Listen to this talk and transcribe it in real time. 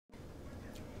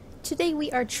Today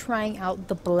we are trying out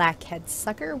the Blackhead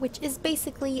sucker, which is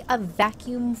basically a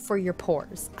vacuum for your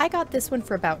pores. I got this one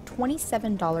for about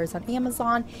 $27 on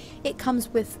Amazon. It comes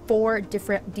with 4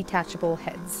 different detachable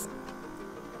heads.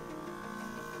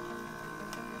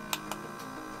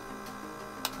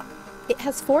 It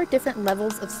has 4 different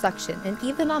levels of suction, and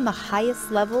even on the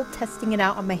highest level, testing it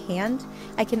out on my hand,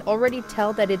 I can already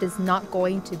tell that it is not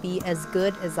going to be as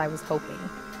good as I was hoping.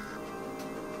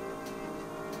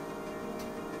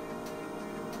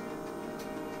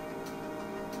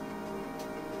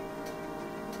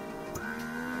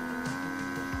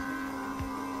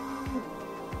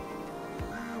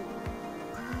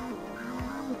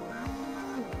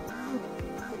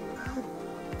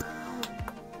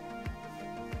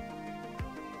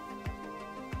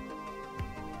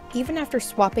 Even after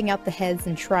swapping out the heads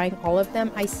and trying all of them,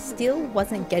 I still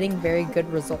wasn't getting very good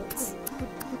results.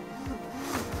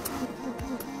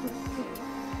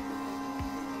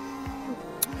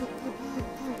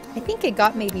 I think it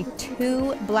got maybe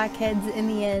 2 blackheads in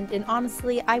the end, and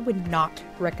honestly, I would not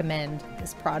recommend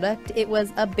this product. It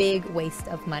was a big waste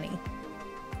of money.